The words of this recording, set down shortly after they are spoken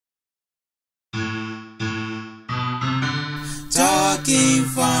Poking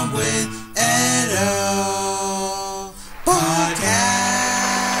Fun with Edo Podcast.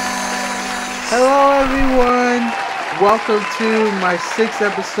 Hello everyone, welcome to my 6th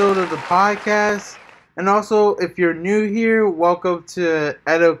episode of the podcast. And also, if you're new here, welcome to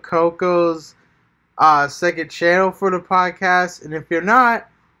Edo Coco's second channel for the podcast. And if you're not,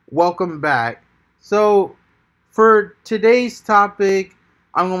 welcome back. So, for today's topic,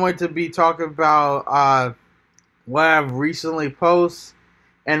 I'm going to be talking about what I've recently posted,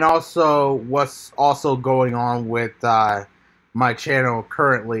 and also what's also going on with my channel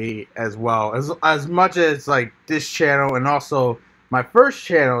currently as well. As much as like this channel and also my first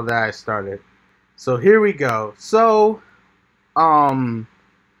channel that I started. So here we go. So oh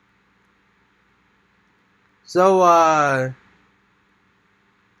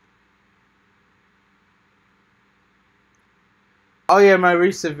yeah, my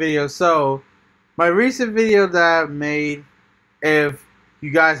recent video. So my recent video that I made, if you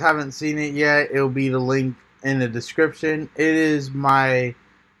guys haven't seen it yet, it'll be the link in the description. It is my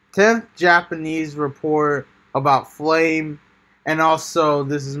 10th Japanese report about Flame, and also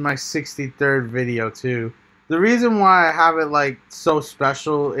this is my 63rd video too. The reason why I have it like so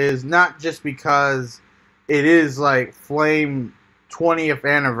special is not just because it is like Flame 20th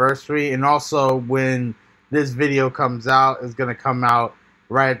anniversary, and also when this video comes out, it's gonna come out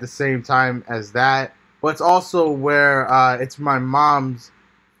right at the same time as that. But it's also where it's my mom's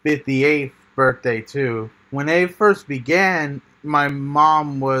 58th birthday too. When they first began, my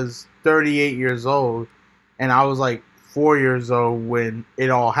mom was 38 years old, and I was like 4 years old when it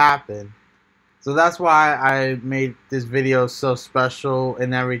all happened. So that's why I made this video so special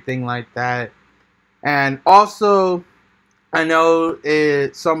and everything like that. And also, I know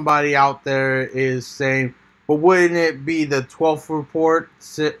somebody out there is saying, but wouldn't it be the 12th report,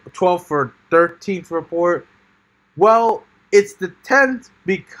 12th or 13th report? Well, it's the 10th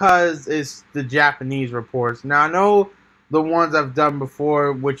because it's the Japanese reports. Now, I know the ones I've done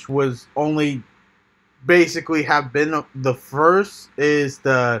before, which was only basically have been the first, is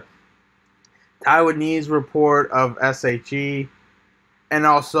the Taiwanese report of SHE. And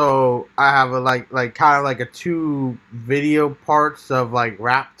also, I have a kind of like a 2 video parts of like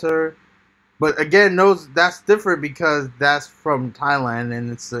Raptor. But again, that's different because that's from Thailand, and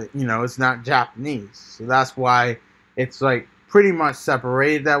it's it's not Japanese, so that's why it's like pretty much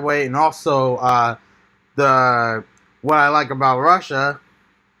separated that way. And also, what I like about Russia,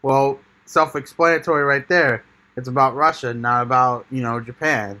 well, self-explanatory right there. It's about Russia, not about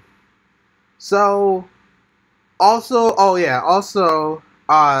Japan. So, also,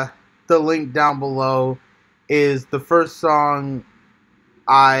 the link down below is the first song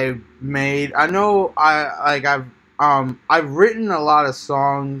I made. I know I've written a lot of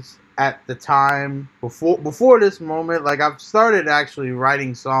songs at the time before this moment. Like, I've started actually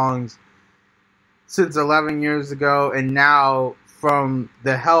writing songs since 11 years ago, and now from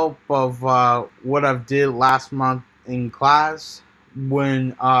the help of what I've did last month in class,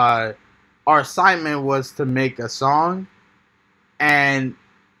 when our assignment was to make a song, and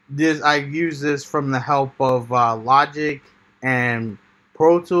I use this from the help of Logic and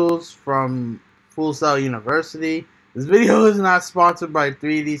Pro Tools from Full Sail University. This video is not sponsored by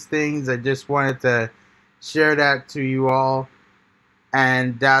 3D's Things. I just wanted to share that to you all.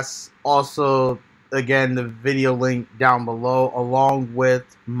 And that's also, again, the video link down below, along with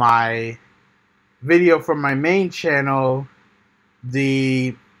my video from my main channel,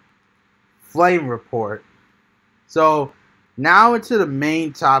 the Flame Report. So, now into the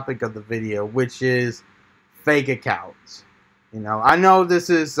main topic of the video, which is fake accounts. I know this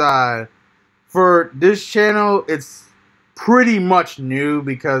is, for this channel, it's pretty much new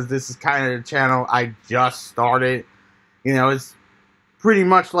because this is kind of the channel I just started. It's pretty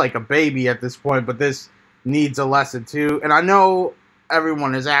much like a baby at this point, but this needs a lesson too. And I know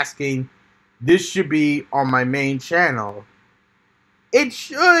everyone is asking, this should be on my main channel. It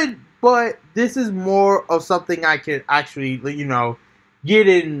should, but this is more of something I can actually, get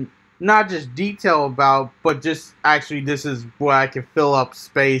in not just detail about, but just actually this is where I can fill up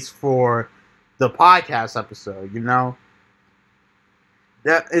space for the podcast episode,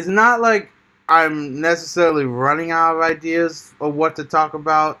 That it's not like I'm necessarily running out of ideas of what to talk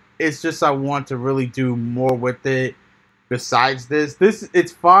about. It's just I want to really do more with it besides this.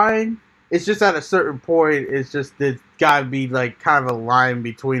 It's fine. It's just at a certain point, it's just there's gotta be like kind of a line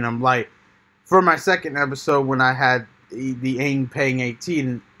between them. Like for my second episode when I had the Aang Pang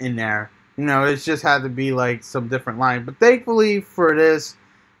 18 in there, it's just had to be like some different line. But thankfully for this,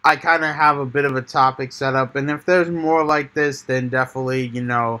 I kind of have a bit of a topic set up, and if there's more like this, then definitely,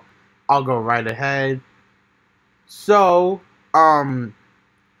 I'll go right ahead. So, For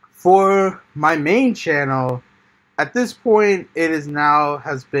my main channel, at this point, it is now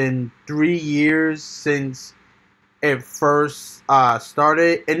has been 3 years since it first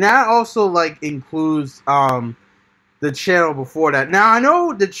started, and that also like includes the channel before that. Now I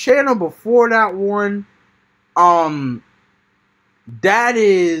know the channel before that one, um, that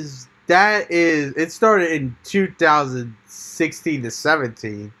is it started in 2016 to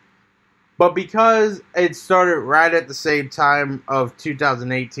 17. But because it started right at the same time of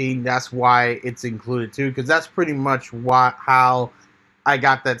 2018, that's why it's included too. Because that's pretty much how I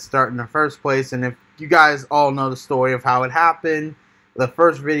got that start in the first place. And if you guys all know the story of how it happened, the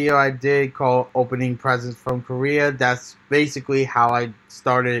first video I did called Opening Presents from Korea, that's basically how I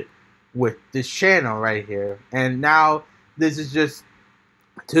started with this channel right here. And now this is just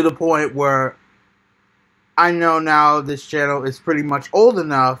to the point where I know now this channel is pretty much old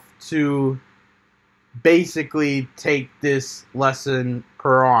enough to basically take this lesson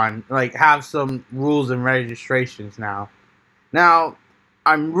Quran, like have some rules and registrations now. Now,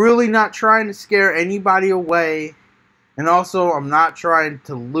 I'm really not trying to scare anybody away, and also I'm not trying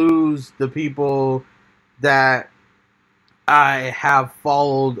to lose the people that I have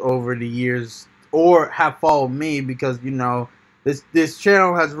followed over the years or have followed me, because you know this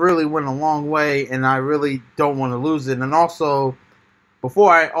channel has really went a long way, and I really don't want to lose it. And also,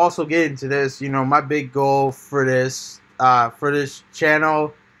 before I also get into this, you know, my big goal for this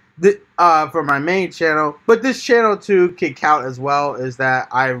channel, for my main channel, but this channel too can count as well, is that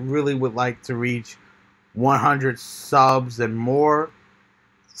I really would like to reach 100 subs and more.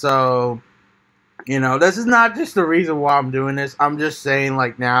 So, you know, this is not just the reason why I'm doing this. I'm just saying,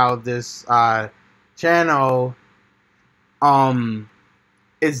 like, now this channel,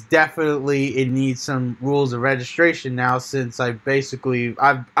 it's definitely, it needs some rules of registration now, since I've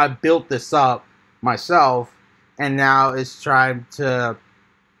built this up myself, and now it's trying to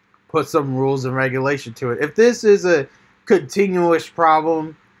put some rules and regulation to it. If this is a continuous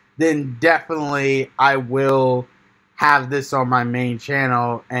problem, then definitely I will have this on my main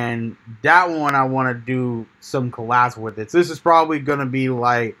channel, and that one I want to do some collabs with it. So this is probably going to be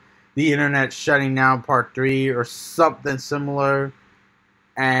like the internet shutting down part 3 or something similar.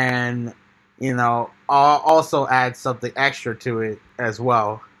 And, you know, I'll also add something extra to it as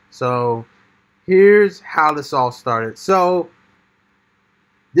well. So here's how this all started. So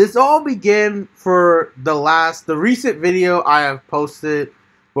this all began for the recent video I have posted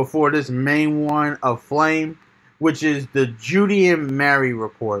before this main one of Flame, which is the Judy and Mary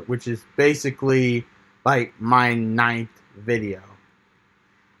report, which is basically like my 9th video.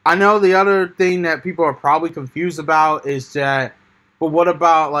 I know the other thing that people are probably confused about is that, but what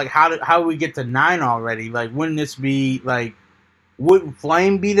about, like, how do we get to 9 already? Like, wouldn't this be, like, wouldn't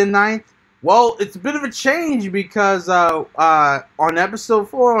Flame be the 9th? Well, it's a bit of a change, because on episode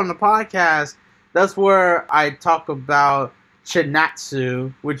 4 on the podcast, that's where I talk about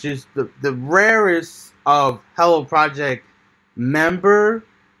Chinatsu, which is the rarest of Hello Project member.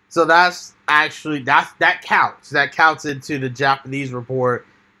 So that's actually, that counts. That counts into the Japanese report,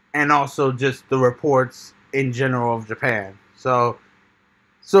 and also just the reports in general of Japan. So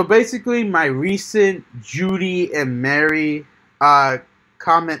basically, my recent Judy and Mary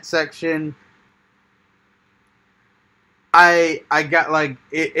comment section, I got, like,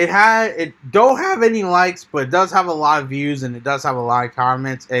 it don't have any likes, but it does have a lot of views, and it does have a lot of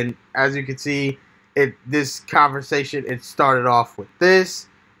comments. And as you can see, this conversation, it started off with this,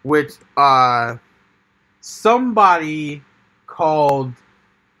 which somebody called,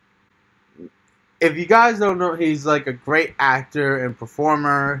 if you guys don't know, he's like a great actor and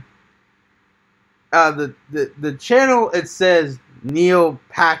performer. The channel, it says Neil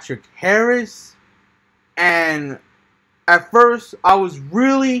Patrick Harris, and at first I was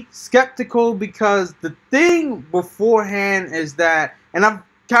really skeptical, because the thing beforehand is that, and I've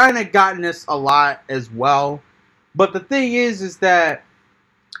kind of gotten this a lot as well, but the thing is that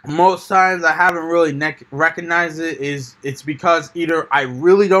most times I haven't really recognized it. It's because either I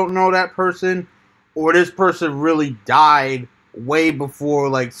really don't know that person, or this person really died way before,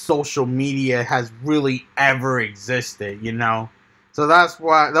 like, social media has really ever existed, you know? So that's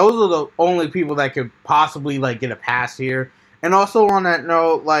why, those are the only people that could possibly, like, get a pass here. And also on that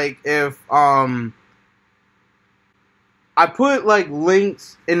note, like, if, I put, like,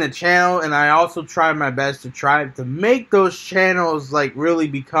 links in the channel, and I also try my best to try to make those channels, like, really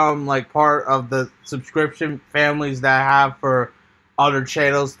become, like, part of the subscription families that I have for other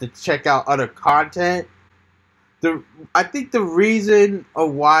channels to check out other content. I think the reason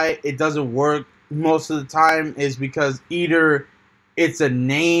of why it doesn't work most of the time is because either it's a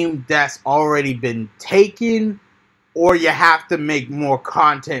name that's already been taken, or you have to make more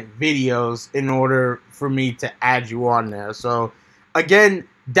content videos in order for me to add you on there. So again,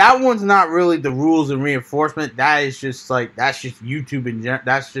 that one's not really the rules and reinforcement. That is just like, that's just YouTube in general.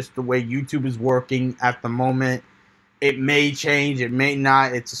 That's just the way YouTube is working at the moment. It may change, it may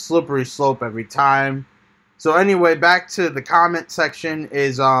not. It's a slippery slope every time. So anyway, back to the comment section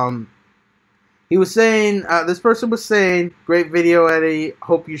is he was saying, this person was saying, great video, Eddie.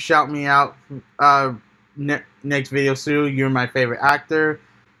 Hope you shout me out next video soon. You're my favorite actor.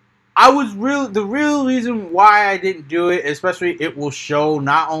 The real reason why I didn't do it, especially it will show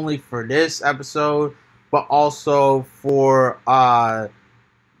not only for this episode, but also for the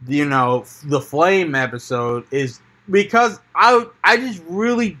Flame episode, is because I just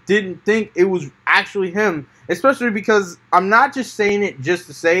really didn't think it was actually him. Especially because I'm not just saying it just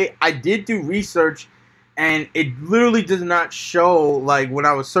to say it. I did do research, and it literally does not show, like when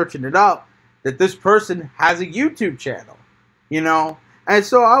I was searching it up, that this person has a YouTube channel, you know? And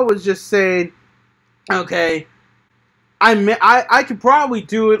so I was just saying, okay, I could probably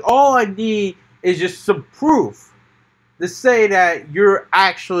do it. All I need is just some proof to say that you're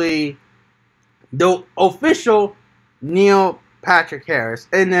actually the official Neil Patrick Harris.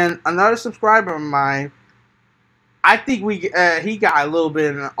 And then another subscriber of mine, I think he got a little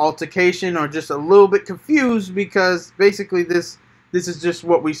bit in an altercation, or just a little bit confused, because basically this is just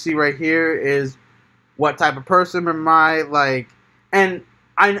what we see right here is what type of person am I, like, and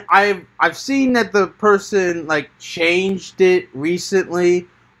I've seen that the person like changed it recently,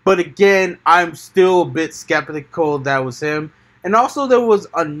 but again, I'm still a bit skeptical that was him. And also there was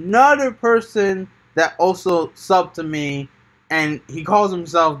another person that also subbed to me, and he calls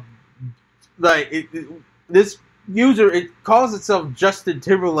himself like this user, it calls itself Justin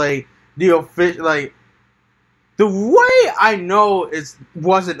Timberlake, the official. Like, the way I know it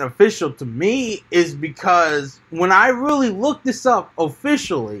wasn't official to me is because when I really looked this up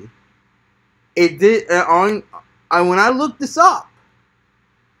officially, it did when I looked this up,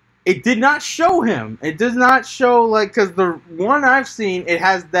 it did not show him. It does not show, like, because the one I've seen, it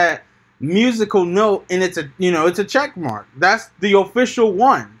has that musical note, and it's a check mark. That's the official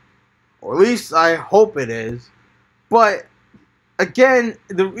one, or at least I hope it is. But again,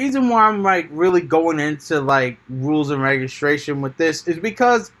 the reason why I'm like really going into like rules and registration with this is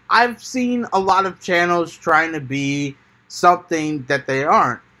because I've seen a lot of channels trying to be something that they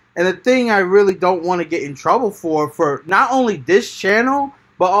aren't. And the thing I really don't want to get in trouble for not only this channel,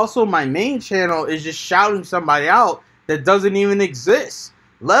 but also my main channel, is just shouting somebody out that doesn't even exist.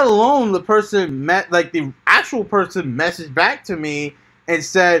 Let alone the person the actual person messaged back to me and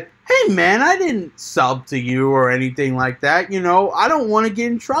said, hey man, I didn't sub to you or anything like that. You know, I don't want to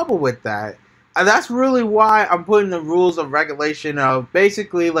get in trouble with that. And that's really why I'm putting the rules of regulation of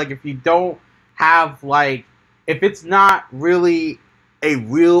basically, like, if you don't have, like, if it's not really a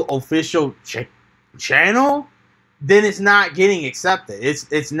real official channel, then it's not getting accepted.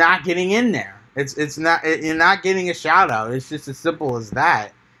 It's not getting in there. You're not getting a shout out. It's just as simple as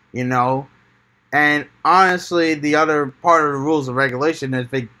that, you know. And honestly, the other part of the rules of regulation,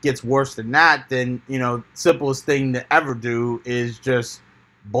 if it gets worse than that, then, you know, simplest thing to ever do is just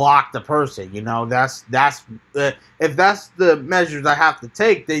block the person. You know, if that's the measures I have to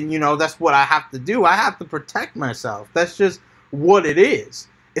take, then, you know, that's what I have to do. I have to protect myself. That's just what it is.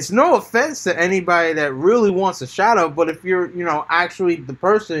 It's no offense to anybody that really wants a shout out, but if you're, you know, actually the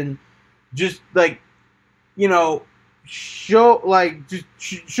person, just like, you know, show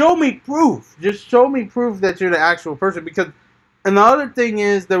me proof. Just show me proof that you're the actual person. Because, and the other thing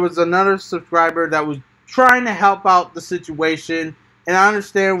is, there was another subscriber that was trying to help out the situation, and I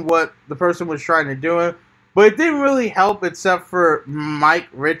understand what the person was trying to do, but it didn't really help, except for Mike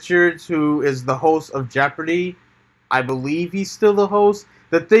Richards, who is the host of Jeopardy. I believe he's still the host.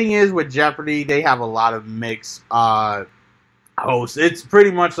 The thing is, with Jeopardy, they have a lot of mixed hosts. It's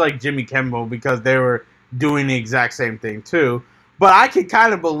pretty much like Jimmy Kimmel, because they were doing the exact same thing too. But I can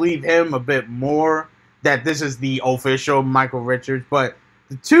kind of believe him a bit more, that this is the official Michael Richards. But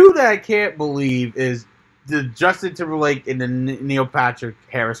the two that I can't believe is the Justin Timberlake and the Neil Patrick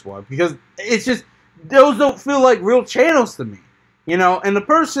Harris one, because it's just, those don't feel like real channels to me, you know. And the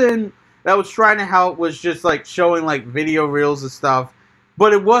person that was trying to help was just like showing like video reels and stuff,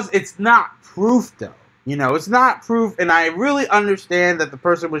 but it's not proof though. You know, it's not proof, and I really understand that the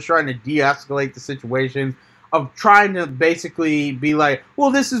person was trying to de-escalate the situation of trying to basically be like,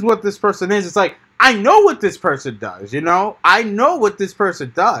 well, this is what this person is. It's like, I know what this person does, you know? I know what this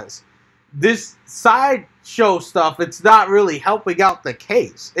person does. This sideshow stuff, it's not really helping out the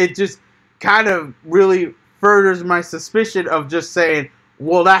case. It just kind of really furthers my suspicion of just saying,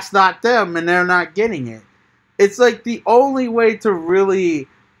 well, that's not them, and they're not getting it. it's like the only way to really,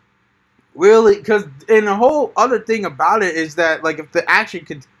 because and the whole other thing about it is that, like, if the action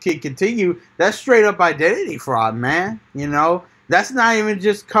can continue, that's straight up identity fraud, man. You know, that's not even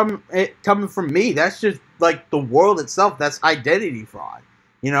just coming from me. That's just like the world itself. That's identity fraud.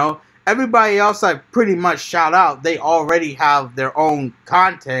 You know, everybody else I pretty much shout out, they already have their own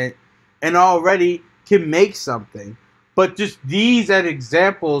content and already can make something. But just these as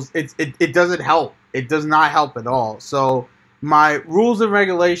examples, it doesn't help. It does not help at all. So my rules and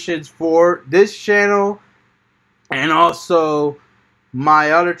regulations for this channel and also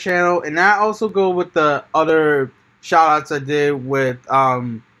my other channel, and that also go with the other shout outs I did with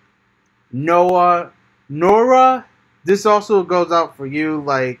Nora. This also goes out for you.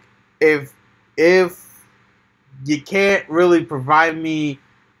 Like, if you can't really provide me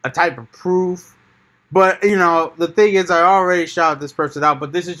a type of proof, but, you know, the thing is, I already shouted this person out,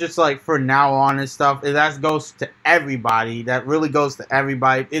 but this is just, like, for now on and stuff. And that goes to everybody. That really goes to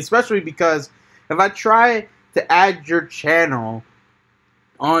everybody. Especially because if I try to add your channel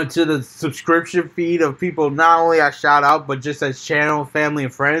onto the subscription feed of people not only I shout out, but just as channel, family,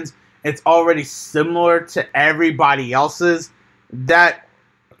 and friends, it's already similar to everybody else's. That,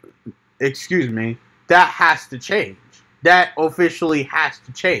 excuse me, that has to change. That officially has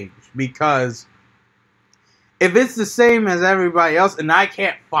to change. Because if it's the same as everybody else, and I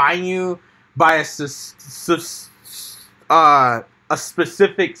can't find you by a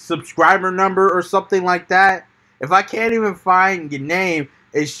specific subscriber number or something like that, if I can't even find your name,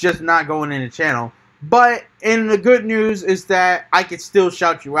 it's just not going in the channel. But, and the good news is that I can still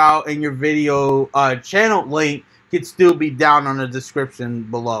shout you out, and your video channel link could still be down on the description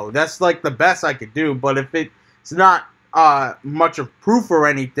below. That's like the best I could do. But if it's not much of proof or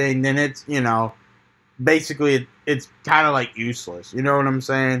anything, then it's, you know, basically it's kind of like useless. You know what I'm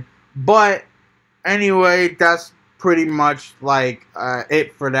saying? But anyway, that's pretty much like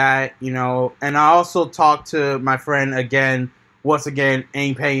it for that, you know. And I also talked to my friend again, once again,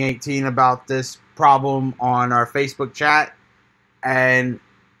 Apang18, about this problem on our Facebook chat. And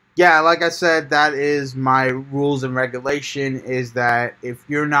yeah, like I said, that is my rules and regulation, is that if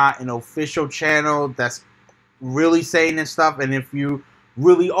you're not an official channel that's really saying this stuff, and if you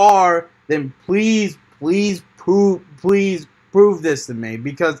really are, then please prove this to me.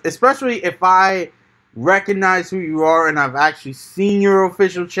 Because especially if I recognize who you are and I've actually seen your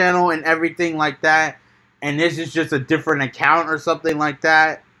official channel and everything like that, and this is just a different account or something like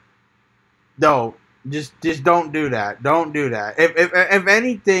that, no, just don't do that. Don't do that. If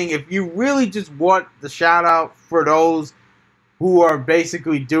anything, if you really just want the shout out for those who are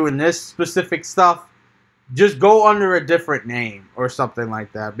basically doing this specific stuff, just go under a different name or something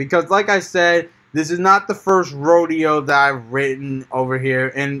like that. Because like I said, this is not the first rodeo that I've written over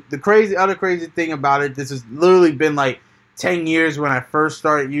here. And the other crazy thing about it, this has literally been like 10 years when I first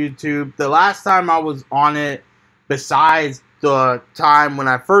started YouTube. The last time I was on it, besides the time when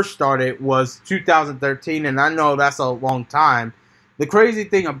I first started, was 2013. And I know that's a long time. The crazy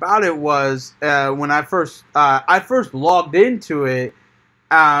thing about it was when I first logged into it,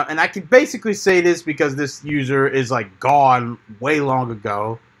 and I can basically say this because this user is like gone way long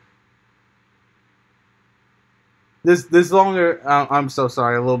ago. I'm so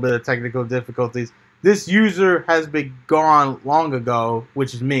sorry, a little bit of technical difficulties. This user has been gone long ago,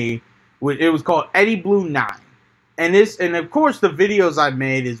 which is me. It was called Eddie Blue 9. And of course the videos I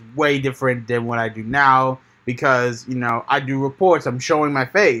made is way different than what I do now, because, you know, I do reports, I'm showing my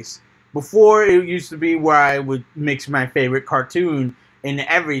face. Before, it used to be where I would mix my favorite cartoon and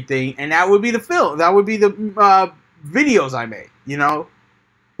everything, and that would be the film. That would be the videos I made, you know.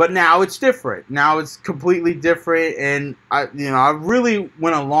 But now it's different. Now it's completely different, and I really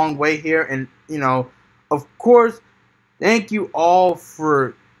went a long way here. And, you know, of course, thank you all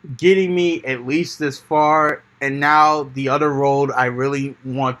for getting me at least this far. And now the other road I really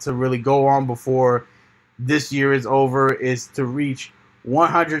want to really go on before this year is over is to reach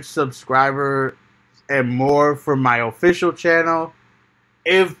 100 subscribers and more for my official channel.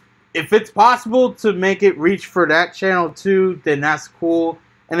 If it's possible to make it reach for that channel too, then that's cool.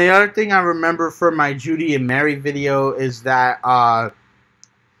 And the other thing I remember from my Judy and Mary video is that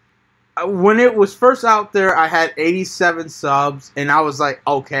when it was first out there, I had 87 subs, and I was like,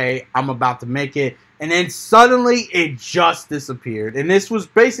 okay, I'm about to make it. And then suddenly it just disappeared. And this was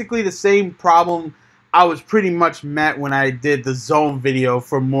basically the same problem I was pretty much met when I did the Zone video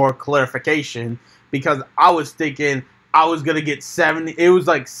for more clarification, because I was thinking I was going to get 70. It was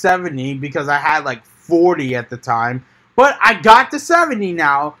like 70 because I had like 40 at the time. But I got to 70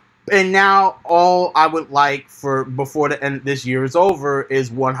 now. And now all I would like for before the end this year is over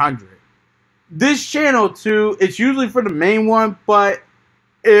is 100. this channel too, it's usually for the main one, but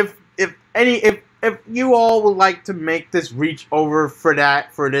if you all would like to make this reach over for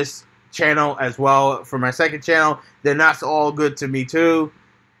this channel as well, for my second channel, then that's all good to me too.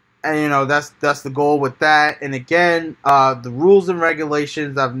 And you know, that's the goal with that. And again, the rules and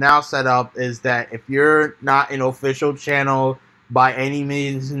regulations I've now set up is that if you're not an official channel by any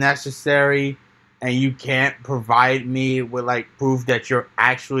means necessary, and you can't provide me with like proof that you're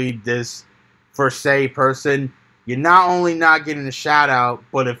actually this per se person, you're not only not getting a shout out,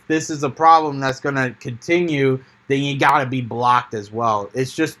 but if this is a problem that's gonna continue, then you gotta be blocked as well.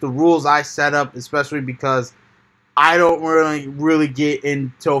 It's just the rules I set up, especially because I don't really get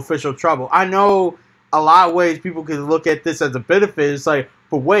into official trouble. I know a lot of ways people can look at this as a benefit. It's like,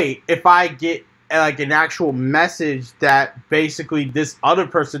 but wait, if I get like an actual message that basically this other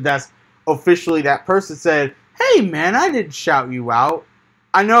person that's officially that person said, hey man, I didn't shout you out.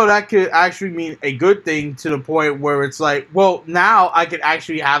 I know that could actually mean a good thing to the point where it's like, well, now I could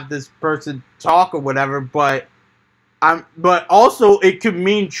actually have this person talk or whatever, but also it could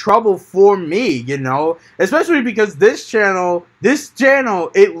mean trouble for me, you know, especially because this channel,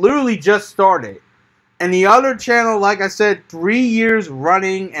 it literally just started. And the other channel, like I said, 3 years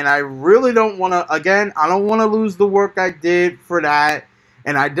running, and I really don't want to, again, I don't want to lose the work I did for that,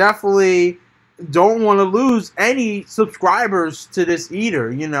 and I definitely don't want to lose any subscribers to this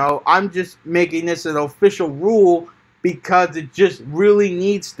either, you know. I'm just making this an official rule because it just really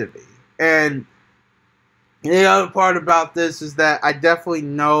needs to be. And the other part about this is that I definitely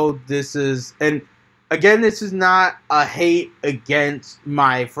know this is, and again, this is not a hate against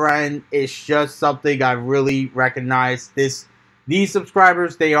my friend. It's just something I really recognize. These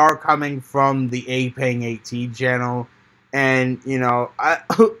subscribers, they are coming from the Apang 18 channel, and you know,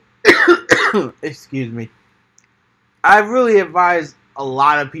 excuse me. I really advise a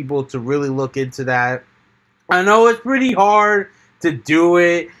lot of people to really look into that. I know it's pretty hard to do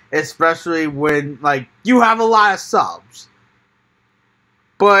it, especially when like you have a lot of subs.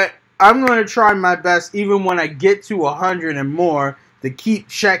 But I'm going to try my best, even when I get to 100 and more, to keep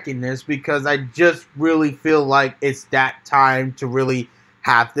checking this, because I just really feel like it's that time to really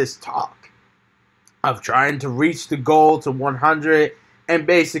have this talk of trying to reach the goal to 100 and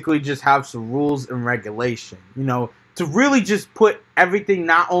basically just have some rules and regulation, you know, to really just put everything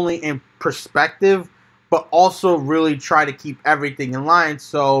not only in perspective, but also really try to keep everything in line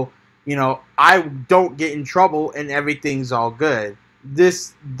so, you know, I don't get in trouble and everything's all good.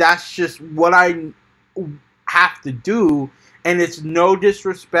 That's just what I have to do, and it's no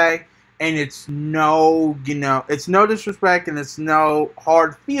disrespect, and it's no, you know, it's no disrespect, and it's no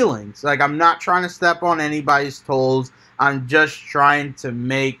hard feelings. Like, I'm not trying to step on anybody's toes. I'm just trying to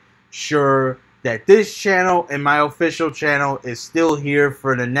make sure that this channel and my official channel is still here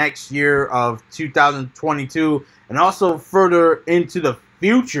for the next year of 2022 and also further into the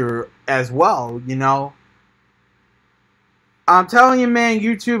future as well, you know. I'm telling you, man,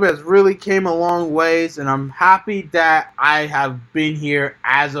 YouTube has really came a long ways, and I'm happy that I have been here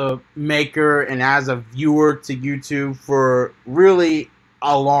as a maker and as a viewer to YouTube for really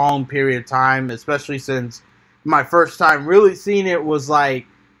a long period of time, especially since my first time really seeing it was like,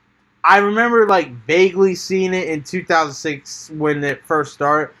 I remember like vaguely seeing it in 2006 when it first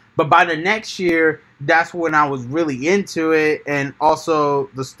started, but by the next year, that's when I was really into it. And also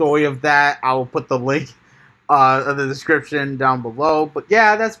the story of that, I will put the link in the description down below. But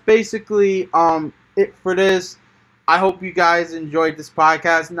yeah, that's basically it for this. I hope you guys enjoyed this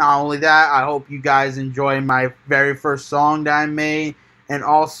podcast. Not only that, I hope you guys enjoy my very first song that I made, and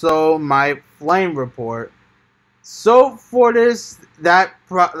also my flame report. So for this, that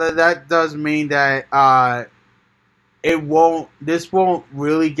does mean that this won't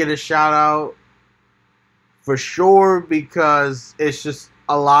really get a shout out for sure, because it's just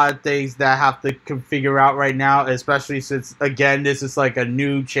a lot of things that I have to figure out right now, especially since, again, this is like a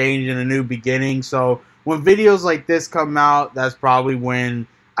new change and a new beginning. So when videos like this come out, that's probably when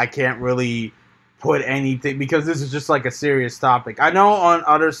I can't really put anything, because this is just like a serious topic. I know on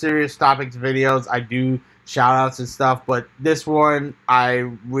other serious topics videos I do shout outs and stuff, but this one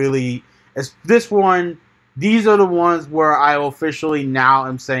these are the ones where I officially now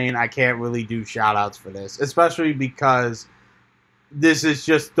am saying I can't really do shout outs for this, especially because this is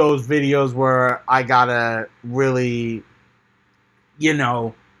just those videos where I gotta really, you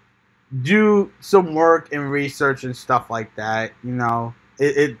know, do some work and research and stuff like that. You know,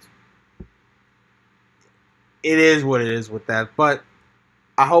 it is what it is with that. But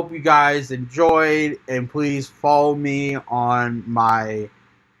I hope you guys enjoyed, and please follow me on my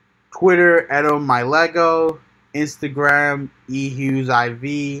Twitter, EDO'S, Instagram, Hughes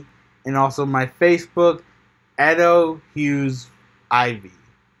IV, and also my Facebook, Edo Hughes IV,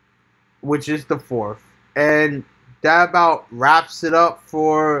 which is the 4th. And that about wraps it up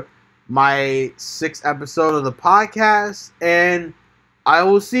for my 6th episode of the podcast. And I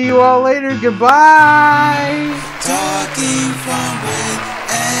will see you all later. Goodbye. Talking from within.